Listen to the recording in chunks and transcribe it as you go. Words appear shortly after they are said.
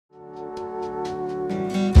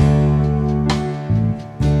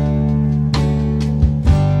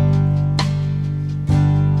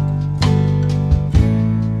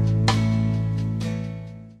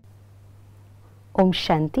ओम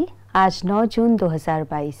शांति। आज 9 जून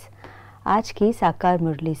 2022। आज की साकार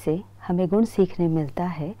मुरली से हमें गुण सीखने मिलता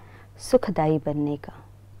है सुखदायी बनने का।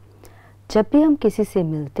 जब भी हम किसी से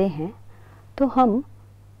मिलते हैं तो हम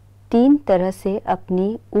 3 तरह से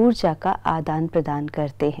अपनी ऊर्जा का आदान प्रदान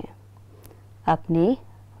करते हैं, अपने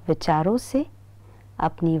विचारों से,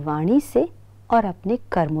 अपनी वाणी से और अपने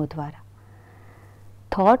कर्मों द्वारा।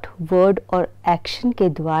 थॉट, वर्ड और एक्शन के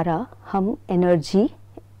द्वारा हम एनर्जी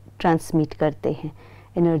ट्रांसमिट करते हैं,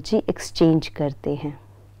 एनर्जी एक्सचेंज करते हैं।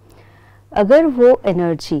 अगर वो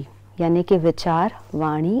एनर्जी यानी कि विचार,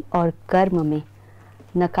 वाणी और कर्म में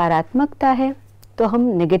नकारात्मकता है तो हम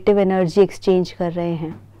नेगेटिव एनर्जी एक्सचेंज कर रहे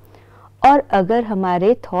हैं, और अगर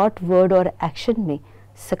हमारे थॉट, वर्ड और एक्शन में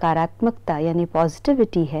सकारात्मकता यानी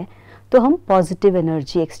पॉजिटिविटी है तो हम पॉजिटिव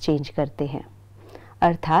एनर्जी एक्सचेंज करते हैं।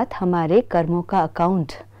 अर्थात हमारे कर्मों का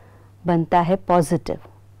अकाउंट बनता है पॉजिटिव,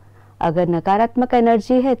 अगर नकारात्मक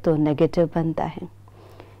एनर्जी है तो नेगेटिव बनता है।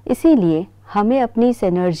 इसीलिए हमें अपनी इस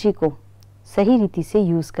एनर्जी को सही रीति से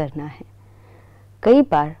यूज़ करना है। कई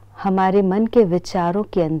बार हमारे मन के विचारों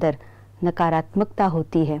के अंदर नकारात्मकता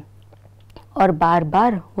होती है और बार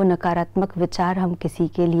बार वो नकारात्मक विचार हम किसी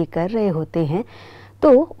के लिए कर रहे होते हैं, तो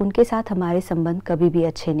उनके साथ हमारे संबंध कभी भी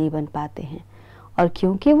अच्छे नहीं बन पाते हैं। और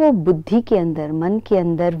क्योंकि वो बुद्धि के अंदर, मन के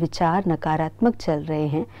अंदर विचार नकारात्मक चल रहे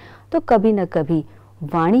हैं, तो कभी न कभी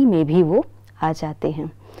वाणी में भी वो आ जाते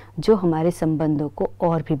हैं, जो हमारे संबंधों को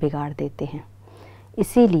और भी बिगाड़ देते हैं।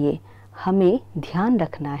 इसीलिए हमें ध्यान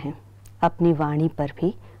रखना है अपनी वाणी पर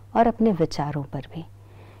भी और अपने विचारों पर भी,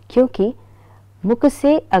 क्योंकि मुख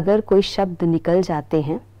से अगर कोई शब्द निकल जाते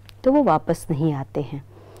हैं तो वो वापस नहीं आते हैं।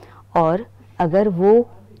 और अगर वो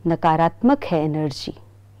नकारात्मक है एनर्जी,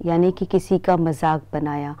 यानी कि किसी का मजाक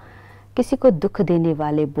बनाया, किसी को दुख देने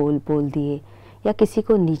वाले बोल दिए, या किसी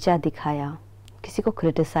को नीचा दिखाया, किसी को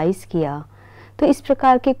क्रिटिसाइज़ किया, तो इस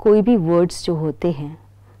प्रकार के कोई भी वर्ड्स जो होते हैं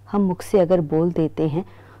हम मुख से अगर बोल देते हैं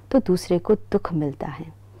तो दूसरे को दुख मिलता है,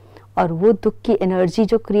 और वो दुख की एनर्जी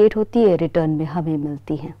जो क्रिएट होती है रिटर्न में हमें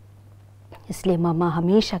मिलती है। इसलिए मम्मा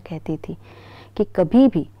हमेशा कहती थी कि कभी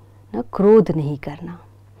भी ना क्रोध नहीं करना।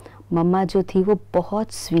 मम्मा जो थी वो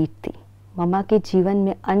बहुत स्वीट थी। मम्मा के जीवन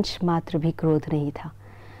में अंश मात्र भी क्रोध नहीं था,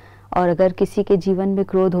 और अगर किसी के जीवन में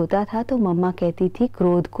क्रोध होता था तो मम्मा कहती थी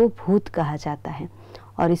क्रोध को भूत कहा जाता है,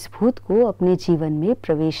 और इस भूत को अपने जीवन में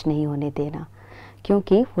प्रवेश नहीं होने देना,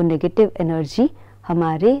 क्योंकि वो नेगेटिव एनर्जी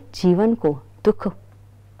हमारे जीवन को दुख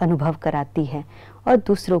अनुभव कराती है और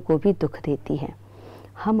दूसरों को भी दुख देती है।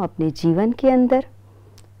 हम अपने जीवन के अंदर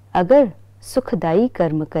अगर सुखदायी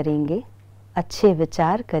कर्म करेंगे, अच्छे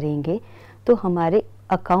विचार करेंगे, तो हमारे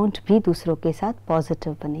अकाउंट भी दूसरों के साथ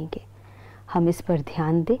पॉजिटिव बनेंगे। हम इस पर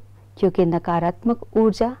ध्यान दें, क्योंकि नकारात्मक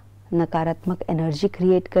ऊर्जा नकारात्मक एनर्जी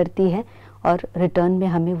क्रिएट करती है और रिटर्न में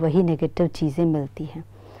हमें वही नेगेटिव चीज़ें मिलती हैं।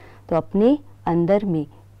 तो अपने अंदर में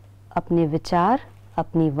अपने विचार,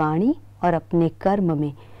 अपनी वाणी और अपने कर्म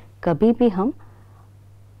में कभी भी हम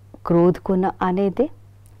क्रोध को न आने दें,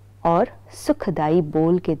 और सुखदायी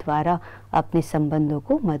बोल के द्वारा अपने संबंधों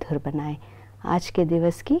को मधुर बनाएं। आज के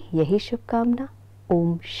दिवस की यही शुभकामना।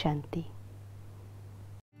 ओम शांति।